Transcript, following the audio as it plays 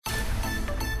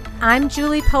I'm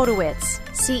Julie Podowitz,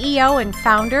 CEO and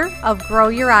founder of Grow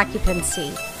Your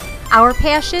Occupancy. Our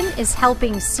passion is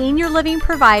helping senior living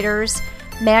providers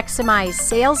maximize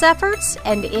sales efforts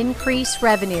and increase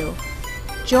revenue.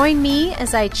 Join me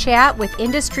as I chat with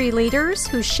industry leaders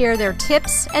who share their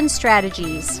tips and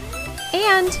strategies.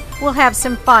 And we'll have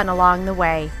some fun along the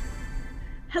way.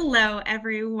 Hello,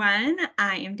 everyone.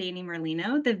 I am Dani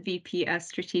Merlino, the VP of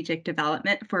Strategic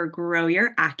Development for Grow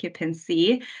Your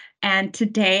Occupancy. And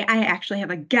today I actually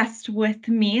have a guest with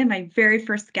me, and my very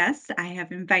first guest I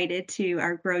have invited to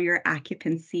our Grow Your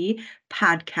Occupancy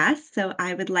podcast. So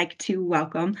I would like to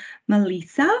welcome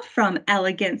Melisa from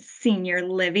Elegance Senior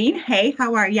Living. Hey,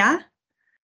 how are ya?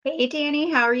 Hey,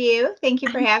 Dani, how are you? Thank you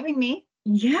for having me.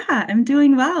 Yeah, I'm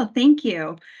doing well. Thank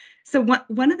you. So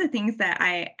one of the things that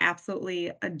I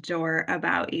absolutely adore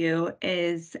about you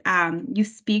is you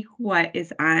speak what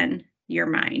is on your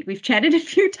mind. We've chatted a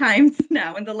few times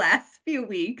now in the last few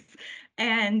weeks,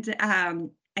 and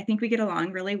I think we get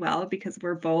along really well because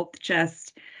we're both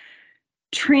just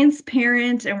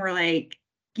transparent and we're like,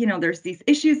 there's these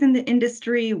issues in the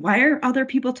industry. Why are other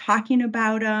people talking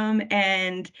about them?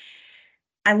 And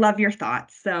I love your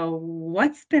thoughts. So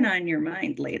what's been on your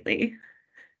mind lately?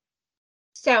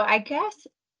 So I guess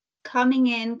coming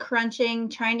in, crunching,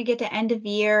 trying to get to end of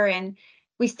year, and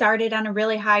we started on a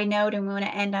really high note and we want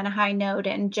to end on a high note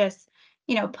and just,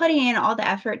 putting in all the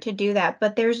effort to do that.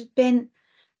 But there's been,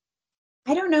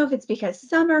 I don't know if it's because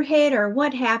summer hit or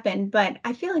what happened, but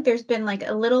I feel like there's been like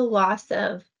a little loss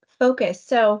of focus.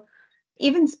 So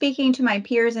even speaking to my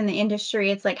peers in the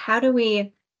industry, it's like, how do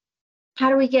we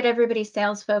get everybody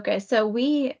sales focused? So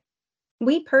we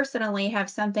personally have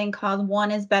something called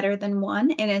One is Better Than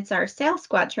One, and it's our sales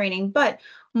squad training. But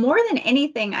more than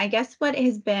anything, I guess what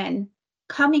has been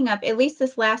coming up, at least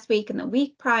this last week and the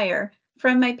week prior,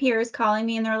 from my peers calling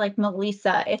me and they're like,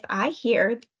 Melisa, if I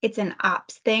hear it's an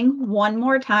ops thing one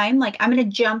more time, like I'm going to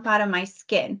jump out of my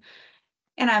skin.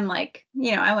 And I'm like,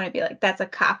 I want to be like, that's a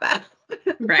cop out.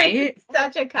 Right? It's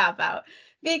such a cop out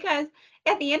because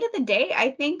at the end of the day,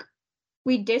 I think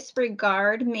we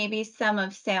disregard maybe some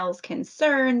of sales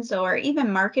concerns or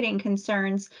even marketing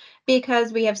concerns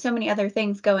because we have so many other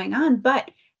things going on. But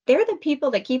they're the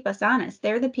people that keep us honest.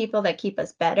 They're the people that keep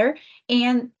us better.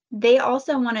 And they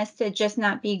also want us to just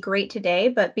not be great today,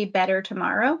 but be better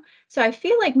tomorrow. So I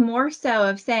feel like more so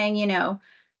of saying,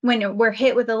 when we're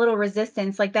hit with a little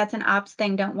resistance, like that's an ops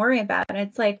thing, don't worry about it.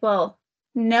 It's like, well,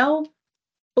 no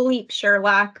bleep,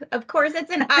 Sherlock. Of course,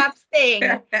 it's an ops thing.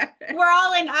 We're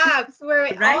all in ops. We're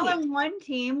all Right. on one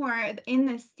team. We're in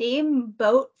the same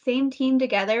boat, same team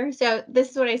together. So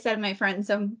this is what I said to my friend.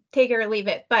 So take it or leave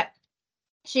it. But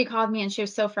she called me and she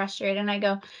was so frustrated. And I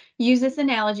go, use this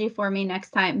analogy for me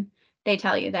next time they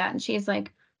tell you that. And she's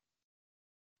like,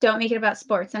 don't make it about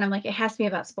sports. And I'm like, it has to be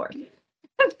about sports.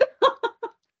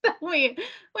 wait,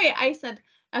 I said,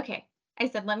 okay. I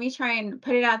said, let me try and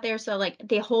put it out there so like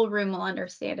the whole room will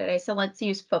understand it. I said, let's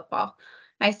use football.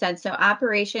 I said, so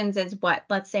operations is what?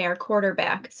 Let's say our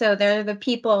quarterback. So they're the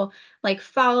people like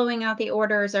following out the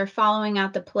orders or following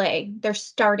out the play. They're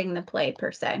starting the play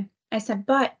per se. I said,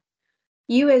 but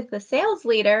you as the sales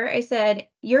leader, I said,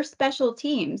 your special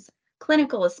teams,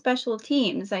 clinical is special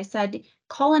teams. I said,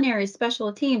 culinary is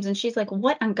special teams. And she's like,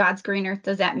 what on God's green earth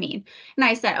does that mean? And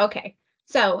I said, okay,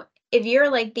 so if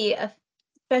you're like the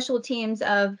special teams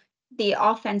of the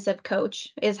offensive coach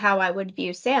is how I would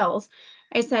view sales.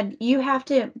 I said, you have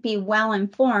to be well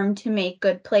informed to make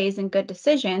good plays and good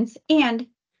decisions. And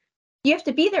you have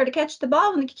to be there to catch the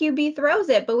ball when the QB throws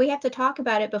it, but we have to talk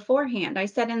about it beforehand. I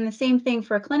said, and the same thing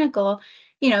for clinical,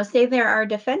 say they're our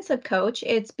defensive coach,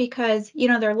 it's because,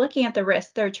 they're looking at the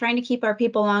risk. They're trying to keep our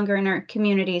people longer in our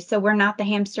community. So we're not the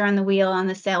hamster on the wheel on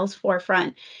the sales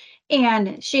forefront.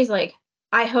 And she's like,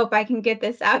 I hope I can get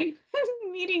this out of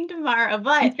meeting tomorrow.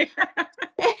 But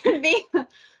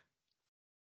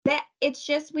that it's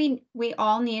just we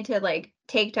all need to like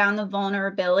take down the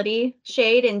vulnerability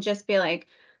shade and just be like,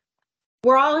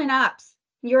 we're all in ops.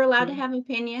 You're allowed to have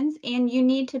opinions and you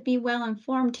need to be well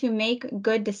informed to make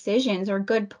good decisions or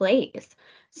good plays.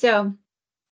 So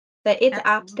the it's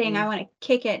ops thing, I want to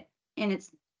kick it and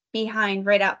it's behind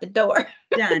right out the door.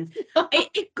 Done.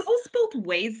 It goes both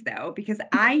ways though, because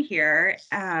I hear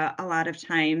a lot of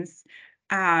times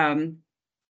vice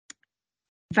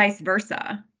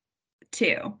versa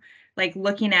too. Like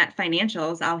looking at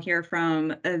financials, I'll hear from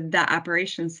the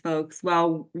operations folks,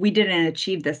 well, we didn't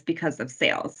achieve this because of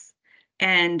sales.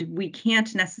 And we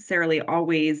can't necessarily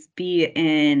always be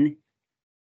in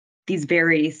these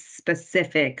very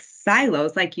specific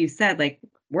silos. Like you said, like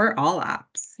we're all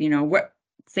ops,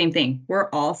 same thing. We're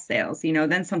all sales,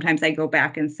 then sometimes I go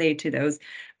back and say to those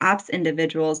ops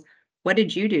individuals, what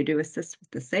did you do to assist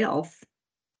with the sales?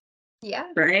 Yeah.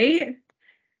 Right?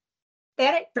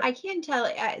 That I can tell.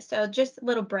 So just a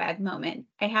little brag moment.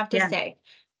 I have to Yeah. say,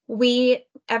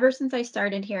 ever since I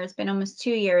started here, it's been almost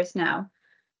 2 years now.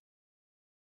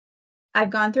 I've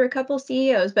gone through a couple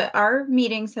CEOs, but our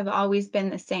meetings have always been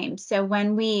the same. So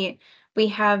when we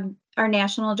have our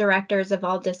national directors of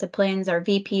all disciplines, our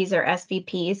VPs or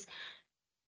SVPs,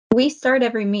 we start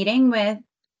every meeting with,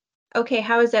 okay,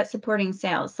 how is that supporting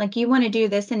sales? Like, you want to do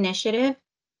this initiative,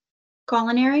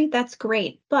 culinary, that's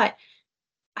great, but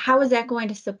how is that going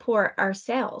to support our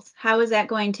sales? How is that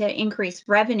going to increase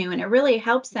revenue? And it really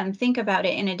helps them think about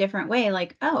it in a different way,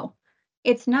 like, oh,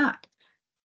 it's not.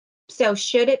 So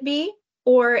should it be?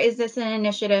 Or is this an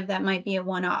initiative that might be a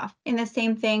one-off? And the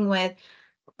same thing with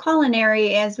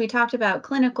culinary, as we talked about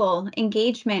clinical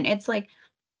engagement. It's like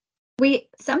we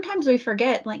sometimes we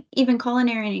forget, like, even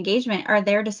culinary and engagement are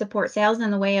there to support sales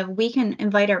in the way of we can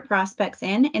invite our prospects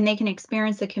in and they can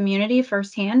experience the community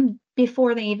firsthand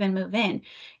before they even move in.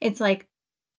 It's like,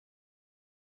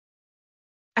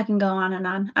 I can go on and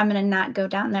on. I'm gonna not go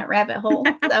down that rabbit hole.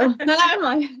 So I'm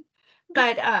like,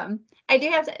 but I do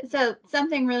have to, so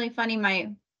something really funny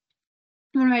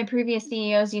one of my previous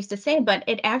CEOs used to say, but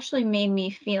it actually made me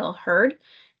feel heard.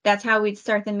 That's how we'd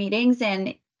start the meetings,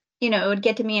 and it would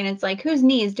get to me and it's like, whose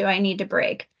knees do I need to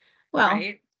break? Well,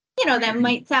 Right. that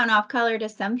might sound off color to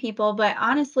some people, but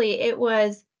honestly, it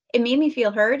made me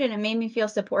feel heard and it made me feel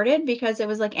supported, because it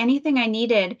was like anything I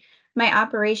needed, my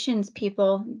operations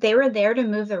people, they were there to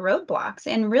move the roadblocks.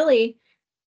 And really,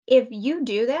 if you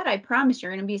do that, I promise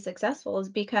you're going to be successful, is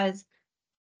because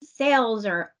sales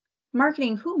or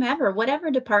marketing, whomever,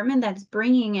 whatever department that's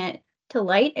bringing it to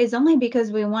light, is only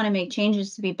because we want to make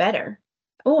changes to be better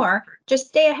or just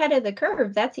stay ahead of the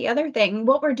curve. That's the other thing.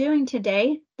 What we're doing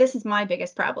today, this is my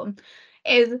biggest problem,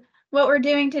 is what we're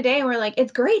doing today. We're like,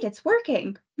 it's great, it's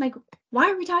working. Like,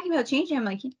 why are we talking about changing? I'm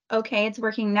like, okay, it's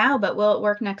working now, but will it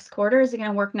work next quarter? Is it going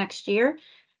to work next year?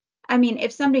 I mean,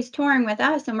 if somebody's touring with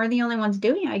us and we're the only ones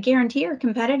doing it, I guarantee our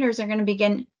competitors are going to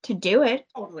begin to do it.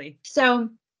 Totally. So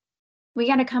we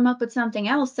got to come up with something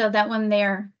else so that when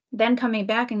they're then coming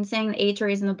back and saying the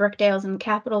Atreys and the Brookdales and the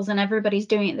Capitals and everybody's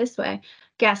doing it this way,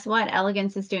 guess what?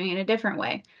 Elegance is doing it a different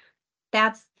way.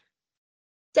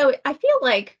 So I feel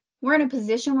like we're in a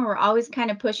position where we're always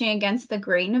kind of pushing against the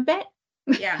grain a bit.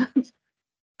 Yeah.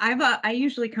 I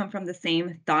usually come from the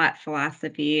same thought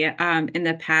philosophy. In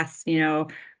the past,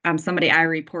 somebody I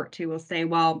report to will say,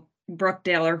 well,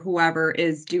 Brookdale or whoever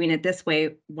is doing it this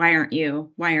way. Why aren't you?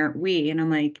 Why aren't we? And I'm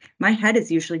like, my head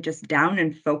is usually just down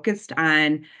and focused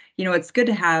on, it's good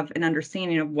to have an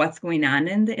understanding of what's going on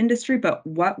in the industry, but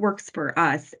what works for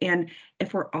us. And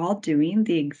if we're all doing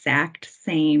the exact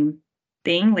same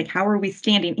thing, like, how are we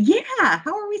standing? Yeah.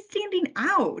 How are we standing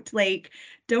out? Like,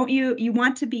 don't you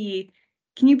want to be,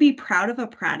 can you be proud of a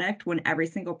product when every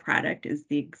single product is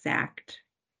the exact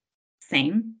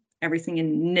same? Every single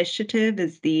initiative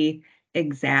is the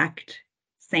exact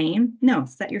same? No,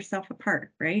 set yourself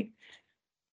apart, right?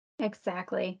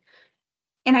 Exactly.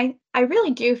 And I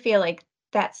really do feel like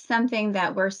that's something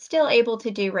that we're still able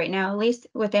to do right now, at least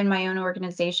within my own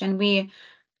organization.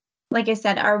 Like I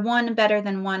said, our one better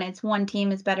than one, it's one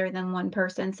team is better than one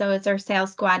person. So it's our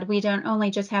sales squad. We don't only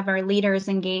just have our leaders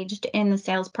engaged in the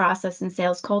sales process and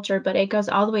sales culture, but it goes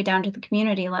all the way down to the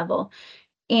community level,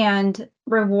 and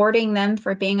rewarding them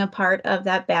for being a part of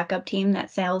that backup team, that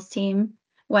sales team,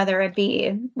 whether it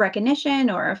be recognition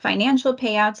or financial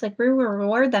payouts. Like, we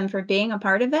reward them for being a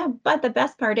part of it. But the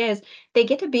best part is they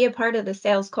get to be a part of the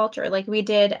sales culture. Like, we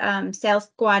did Sales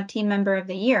Squad Team Member of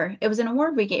the Year. It was an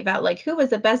award we gave out. Like, who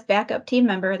was the best backup team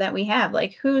member that we have?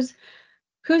 Like, who's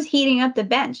heating up the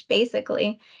bench,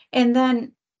 basically. And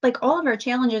then, like, all of our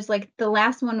challenges, like the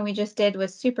last one we just did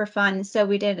was super fun. So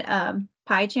we did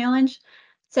pie challenge.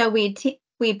 So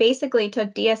we basically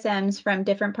took DSMs from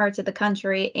different parts of the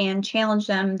country and challenged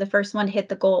them. The first one to hit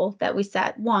the goal that we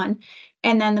set won,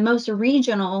 and then the most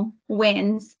regional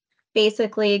wins,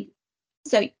 basically.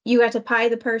 So you have to pie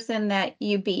the person that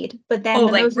you beat, but then Oh,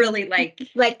 the like most, really, like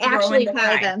actually throwing the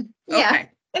pie pie. them. Yeah. Okay.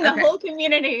 And the Okay. whole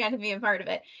community got to be a part of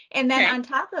it. And then Okay. on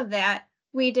top of that,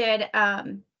 we did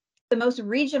the most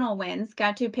regional wins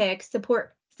got to pick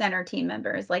support center team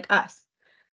members like us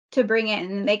to bring in,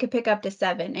 and they could pick up to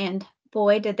 7. And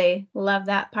boy, did they love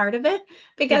that part of it,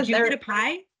 Did because you get a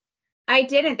pie? I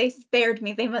didn't. They spared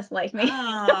me. They must like me.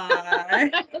 Ah.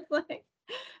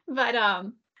 But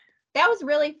that was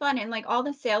really fun. And like, all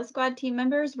the sales squad team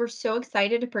members were so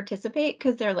excited to participate,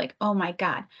 because they're like, oh my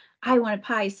God, I want to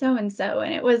pie so and so.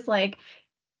 And it was like,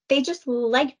 they just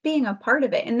like being a part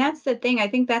of it. And that's the thing. I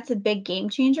think that's a big game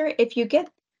changer. If you get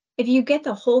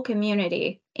the whole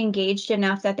community engaged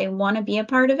enough that they want to be a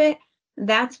part of it,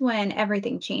 that's when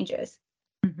everything changes.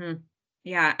 Hmm.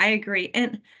 Yeah, I agree.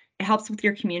 And it helps with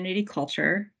your community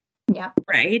culture, Yeah.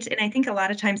 right? And I think a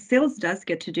lot of times sales does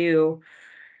get to do,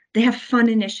 they have fun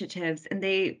initiatives and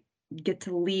they get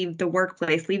to leave the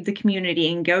workplace, leave the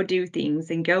community and go do things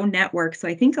and go network. So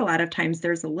I think a lot of times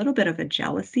there's a little bit of a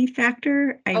jealousy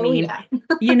factor. I Oh mean, yeah.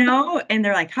 and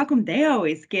they're like, how come they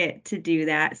always get to do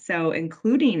that? So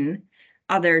including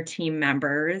other team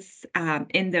members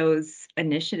in those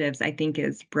initiatives, I think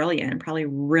is brilliant and probably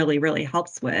really, really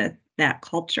helps with that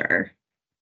culture.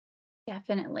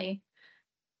 Definitely.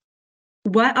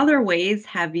 What other ways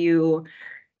have you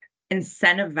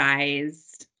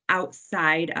incentivized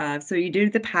outside of, so you do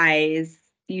the pies,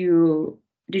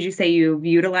 did you say you've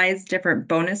utilized different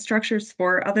bonus structures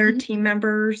for other Mhm. team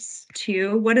members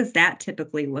too? What does that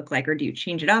typically look like? Or do you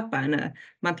change it up on a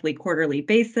monthly, quarterly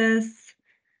basis?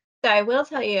 So I will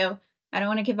tell you, I don't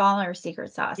want to give all our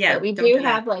secret sauce, Yeah, but we don't do do that.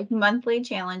 have like monthly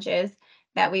challenges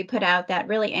that we put out that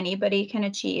really anybody can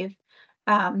achieve.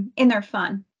 And they're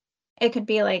fun. It could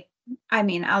be like, I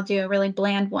mean, I'll do a really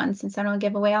bland one since I don't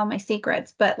give away all my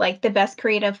secrets, but like the best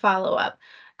creative follow-up.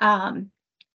 Um,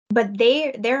 but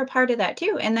they're a part of that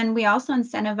too. And then we also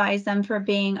incentivize them for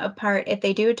being a part. If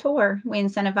they do a tour, we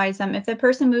incentivize them. If the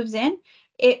person moves in,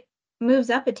 it moves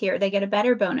up a tier. They get a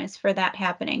better bonus for that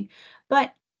happening.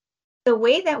 But the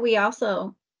way that we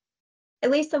also,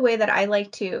 at least the way that I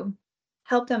like to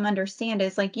help them understand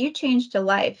is like you changed a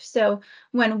life. So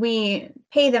when we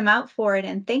pay them out for it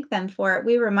and thank them for it,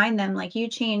 we remind them like you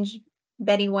changed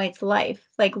Betty White's life.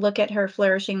 Like look at her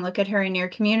flourishing, look at her in your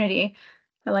community.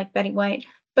 I like Betty White.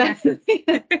 But you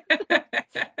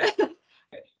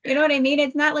know what I mean?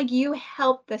 It's not like you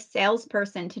help the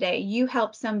salesperson today. You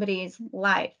help somebody's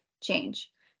life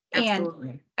change. And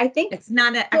Absolutely. I think It's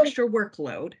not an well, extra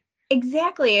workload.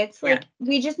 exactly. It's Yeah. like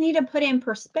we just need to put in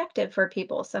perspective for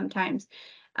people sometimes.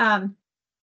 Um,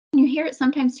 you hear it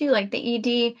sometimes too, like the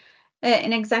ED,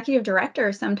 an executive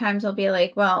director sometimes will be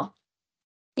like, well,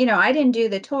 I didn't do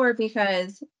the tour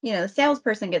because, the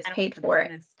salesperson gets I don't paid get the for it.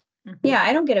 bonus. Mhm. Yeah,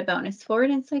 I don't get a bonus for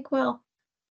it. And it's like, well,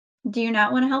 do you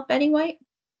not want to help Betty White?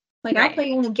 Like I'll Right. put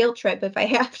you on a guilt trip if I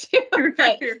have to, but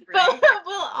Right.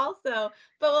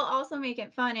 we'll also make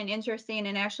it fun and interesting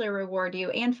and actually reward you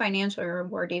and financially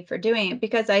reward you for doing it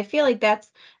because I feel like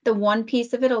that's the one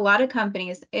piece of it. A lot of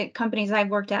companies I've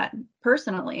worked at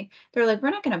personally, they're like,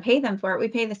 we're not going to pay them for it. We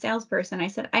pay the salesperson. I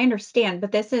said, I understand,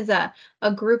 but this is a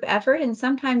group effort, and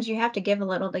sometimes you have to give a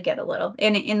little to get a little.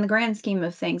 And in the grand scheme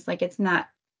of things, like it's not,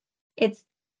 it's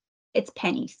it's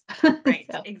pennies. Right,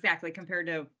 So exactly, compared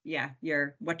to, yeah,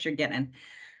 what you're getting.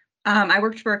 I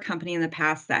worked for a company in the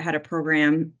past that had a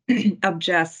program of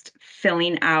just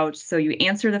filling out. So you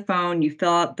answer the phone, you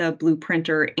fill out the blueprint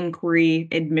or inquiry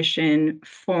admission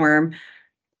form,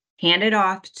 hand it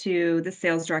off to the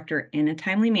sales director in a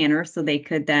timely manner so they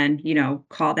could then,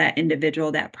 call that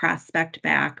individual, that prospect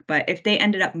back. But if they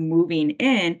ended up moving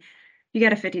in, you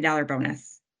got a $50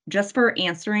 bonus just for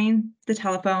answering the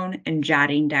telephone and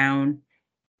jotting down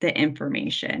the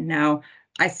information. Now,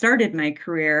 I started my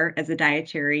career as a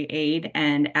dietary aide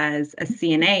and as a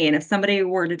CNA. And if somebody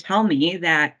were to tell me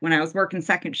that when I was working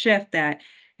second shift, that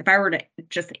if I were to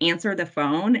just answer the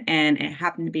phone and it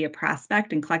happened to be a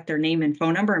prospect and collect their name and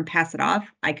phone number and pass it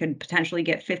off, I could potentially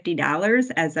get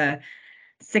 $50 as a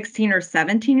 16 or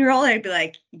 17-year-old, I'd be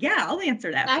like, yeah, I'll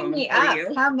answer that sign phone me for up.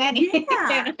 you. How many?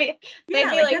 Yeah. They'd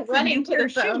Yeah. be Like like that's a new running to pair the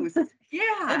of phone. shoes.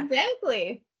 Yeah.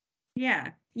 Exactly. Yeah.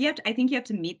 I think you have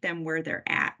to meet them where they're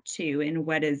at too and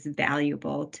what is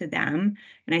valuable to them.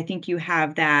 And I think you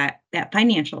have that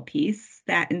financial piece,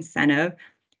 that incentive.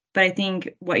 But I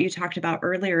think what you talked about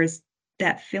earlier is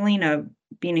that feeling of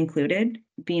being included,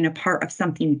 being a part of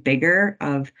something bigger,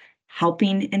 of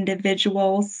helping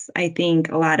individuals. I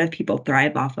think a lot of people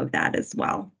thrive off of that as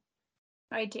well.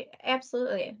 I do.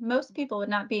 Absolutely. Most people would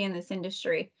not be in this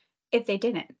industry if they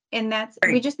didn't. And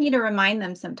we Right. just need to remind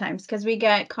them sometimes because we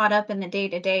get caught up in the day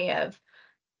to day of,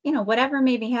 whatever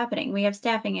may be happening. We have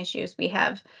staffing issues, we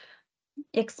have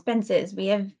expenses, we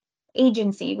have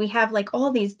agency, we have like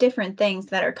all these different things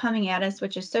that are coming at us,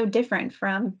 which is so different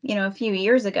from, a few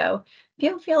years ago.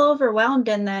 People feel overwhelmed.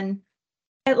 And then,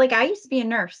 like, I used to be a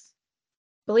nurse.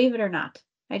 Believe it or not,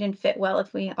 I didn't fit well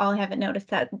if we all haven't noticed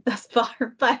that thus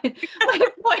far. But my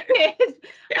point is,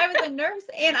 I was a nurse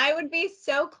and I would be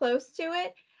so close to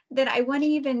it that I wouldn't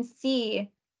even see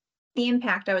the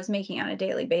impact I was making on a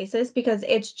daily basis because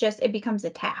it becomes a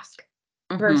task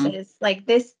Hmm. versus like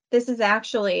this is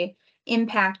actually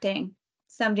impacting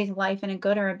somebody's life in a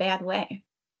good or a bad way.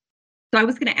 So I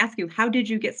was going to ask you, how did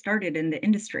you get started in the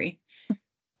industry?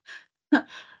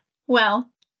 Well,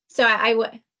 so I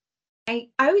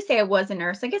always say I was a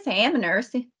nurse. I guess I am a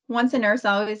nurse. Once a nurse,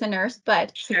 always a nurse.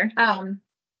 But Sure.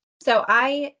 so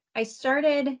I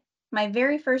started my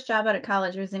very first job out of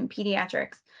college was in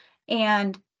pediatrics,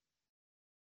 and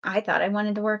I thought I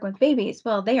wanted to work with babies.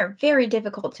 Well, they are very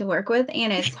difficult to work with,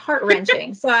 and it's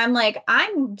heart-wrenching. So I'm like,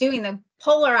 I'm doing the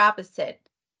polar opposite.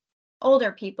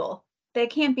 Older people, they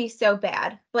can't be so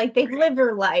bad. Like they live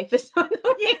their life is what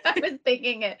I was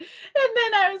thinking it. And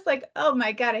then I was like, oh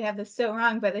my God, I have this so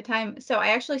wrong by the time. So I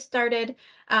actually started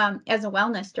as a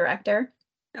wellness director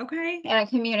Okay. at a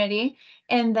community.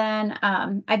 And then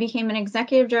I became an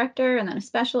executive director and then a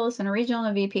specialist and a regional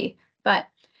and VP. But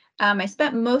I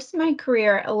spent most of my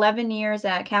career, 11 years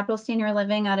at Capital Senior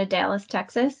Living out of Dallas,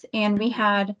 Texas. And we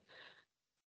had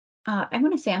I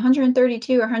want to say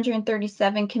 132 or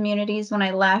 137 communities when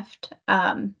I left.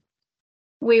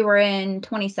 We were in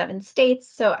 27 states.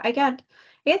 So I got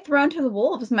thrown to the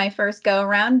wolves my first go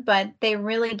around, but they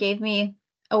really gave me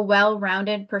a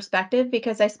well-rounded perspective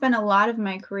because I spent a lot of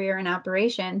my career in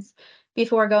operations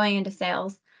before going into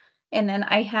sales. And then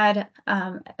I had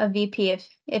a VP.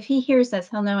 If he hears this,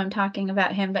 he'll know I'm talking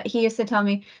about him. But he used to tell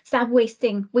me, "Stop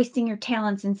wasting your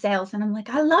talents in sales." And I'm like,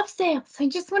 "I love sales. I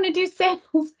just want to do sales."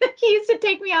 He used to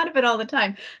take me out of it all the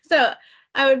time. So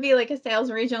I would be like a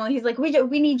sales regional. He's like, "We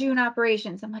need you in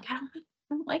operations." I'm like, I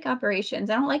don't like operations.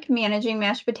 I don't like managing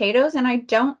mashed potatoes, and I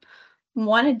don't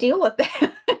want to deal with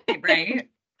that. Right.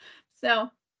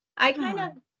 So I kind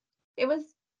of it was,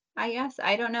 I guess,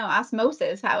 I don't know,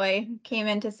 osmosis how I came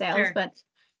into sales, Sure. but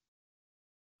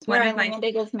it's where One I of my,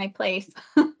 landed is my place.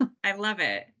 I love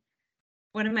it.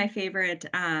 One of my favorite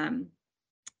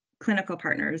clinical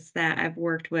partners that I've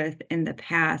worked with in the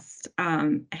past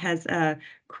has a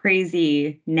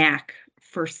crazy knack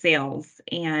for sales.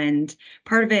 And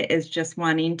part of it is just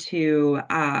wanting to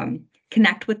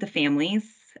connect with the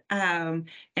families and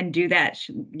do that.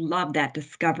 She loved that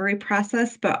discovery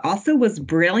process, but also was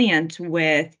brilliant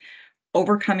with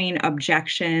overcoming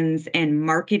objections and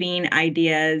marketing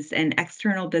ideas and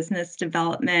external business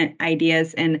development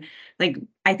ideas. And like,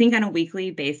 I think on a weekly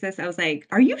basis, I was like,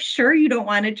 are you sure you don't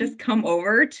want to just come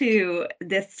over to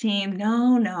this team?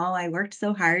 No, I worked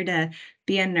so hard to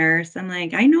be a nurse. I'm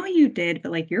like, I know you did,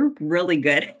 but like, you're really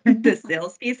good at the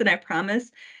sales piece. And I promise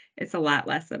it's a lot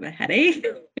less of a headache.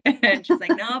 And she's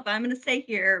like, nope, I'm going to stay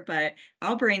here, but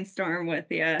I'll brainstorm with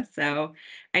you. So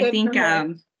I Good for think,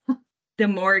 her. the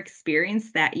more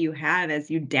experience that you have as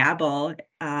you dabble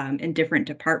in different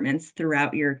departments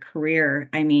throughout your career,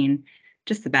 I mean,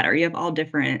 just the better. You have all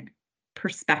different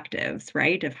perspectives,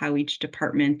 right, of how each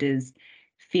department is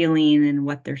feeling and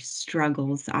what their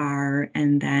struggles are.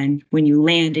 And then when you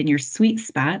land in your sweet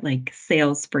spot, like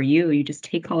sales for you, you just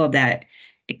take all of that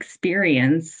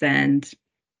experience and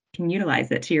can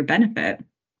utilize it to your benefit.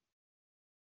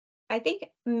 I think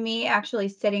me actually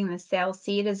sitting in the sales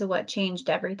seat is what changed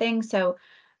everything. So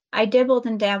I dibbled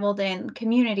and dabbled in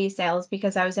community sales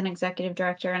because I was an executive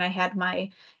director and I had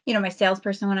my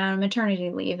salesperson went on maternity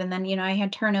leave, and then, I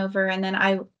had turnover, and then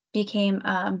I became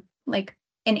like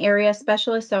an area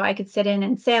specialist so I could sit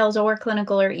in sales or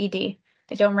clinical or ED.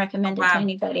 I don't Oh, recommend it to wow.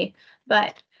 anybody,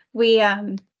 but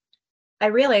I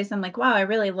realized I'm like, wow, I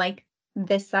really like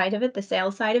this side of it, the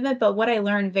sales side of it. But what I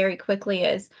learned very quickly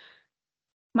is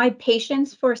my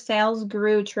patience for sales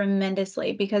grew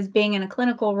tremendously because being in a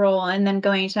clinical role and then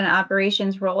going into an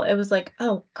operations role, it was like,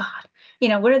 oh God,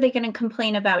 what are they going to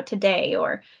complain about today?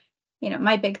 Or,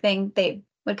 my big thing, they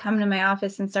would come to my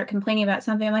office and start complaining about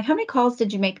something. I'm like, how many calls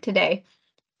did you make today?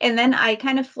 And then I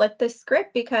kind of flipped the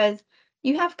script because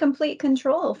you have complete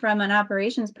control from an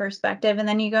operations perspective. And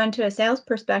then you go into a sales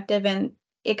perspective and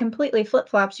it completely flip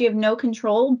flops. You have no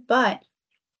control, but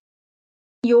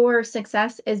your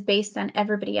success is based on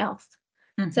everybody else.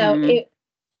 So Mm-hmm. it's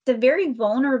a very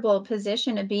vulnerable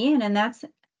position to be in. And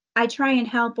I try and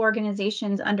help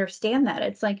organizations understand that.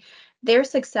 It's like their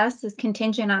success is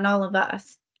contingent on all of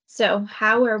us. So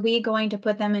how are we going to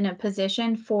put them in a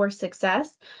position for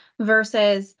success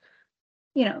versus,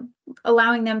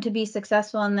 allowing them to be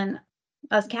successful and then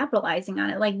us capitalizing on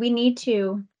it? Like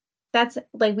that's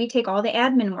like we take all the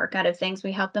admin work out of things.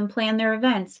 We help them plan their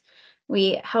events.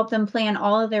 We help them plan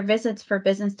all of their visits for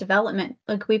business development.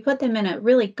 Like we put them in a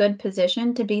really good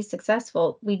position to be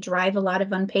successful. We drive a lot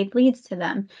of unpaid leads to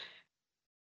them.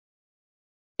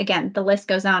 Again, the list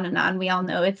goes on and on. We all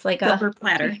know it's like Silver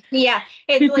platter. yeah,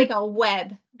 it's like a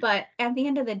web. But at the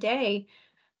end of the day,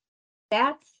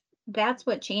 that's that's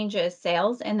what changes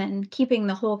sales, and then keeping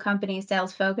the whole company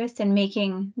sales focused and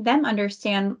making them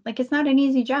understand like it's not an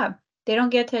easy job. They don't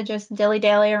get to just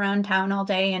dilly-dally around town all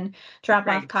day and drop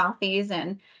off Right. coffees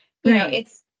and Right.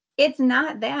 it's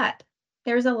not that.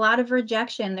 There's a lot of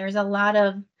rejection. There's a lot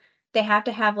of they have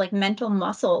to have like mental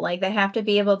muscle. Like they have to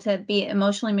be able to be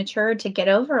emotionally mature to get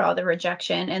over all the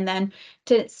rejection and then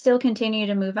to still continue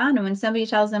to move on. And when somebody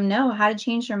tells them no, how to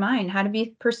change their mind, how to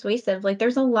be persuasive, like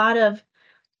there's a lot of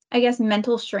I guess,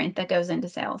 mental strength that goes into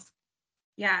sales.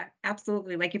 Yeah,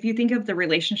 absolutely. Like if you think of the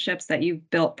relationships that you've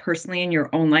built personally in your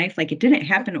own life, like it didn't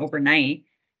happen overnight.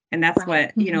 And that's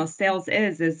Right. what, sales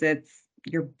is it's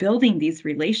you're building these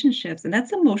relationships and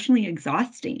that's emotionally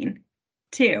exhausting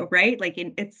too, right? Like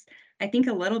it's I think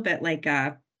a little bit like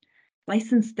a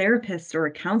licensed therapist or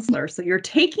a counselor. So you're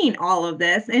taking all of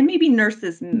this and maybe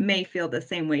nurses may feel the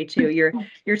same way too.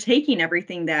 You're taking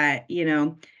everything that,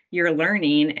 you're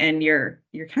learning and you're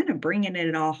kind of bringing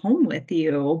it all home with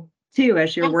you too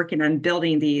as you're Yeah. working on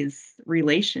building these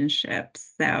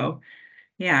relationships. So,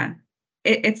 yeah.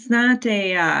 It's not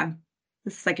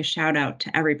this is like a shout out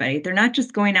to everybody. They're not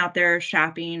just going out there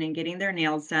shopping and getting their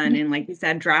nails done and like you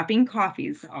said dropping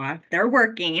coffees off. They're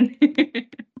working.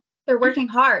 They're working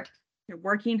hard. You're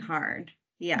working hard.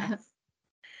 Yes.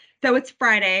 So it's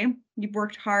Friday. You've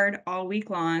worked hard all week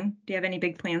long. Do you have any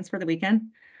big plans for the weekend?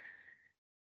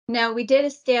 No, we did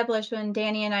establish when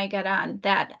Danny and I got on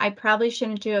that I probably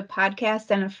shouldn't do a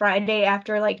podcast on a Friday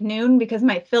after like noon because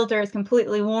my filter is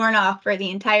completely worn off for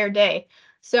the entire day.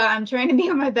 So I'm trying to be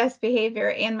on my best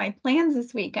behavior. And my plans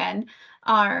this weekend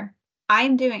are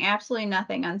I'm doing absolutely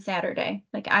nothing on Saturday.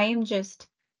 Like I'm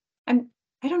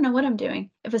I don't know what I'm doing.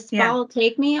 If a spa Yeah. will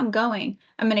take me, I'm going.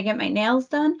 I'm gonna get my nails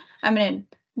done. I'm gonna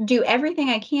do everything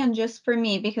I can just for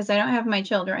me because I don't have my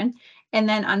children. And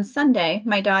then on Sunday,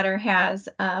 my daughter has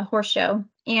a horse show,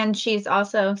 and she's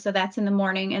also so that's in the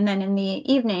morning, and then in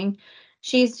the evening,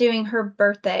 she's doing her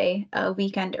birthday a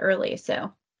weekend early.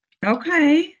 So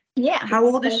Okay. yeah, How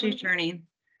old is she so turning?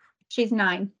 she's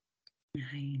 9.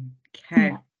 9. Okay.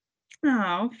 Yeah,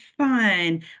 Oh,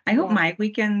 fun. I hope yeah, my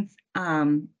weekends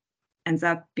ends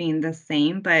up being the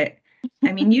same, but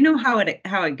I mean, you know how it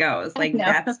goes. I Like know.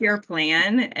 that's your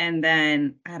plan and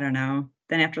then I don't know.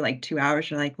 Then after like 2 hours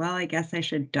you're like, well, I guess I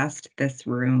should dust this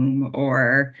room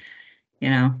or,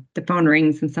 the phone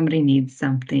rings and somebody needs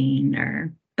something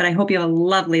or but I hope you have a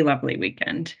lovely, lovely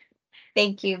weekend.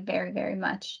 Thank you very, very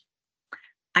much.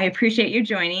 I appreciate you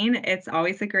joining. It's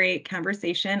always a great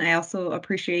conversation. I also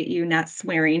appreciate you not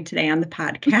swearing today on the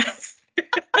podcast.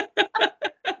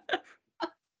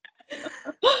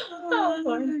 Oh,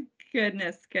 Lord. Oh,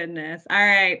 goodness, goodness. All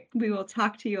right. We will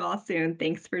talk to you all soon.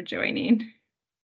 Thanks for joining.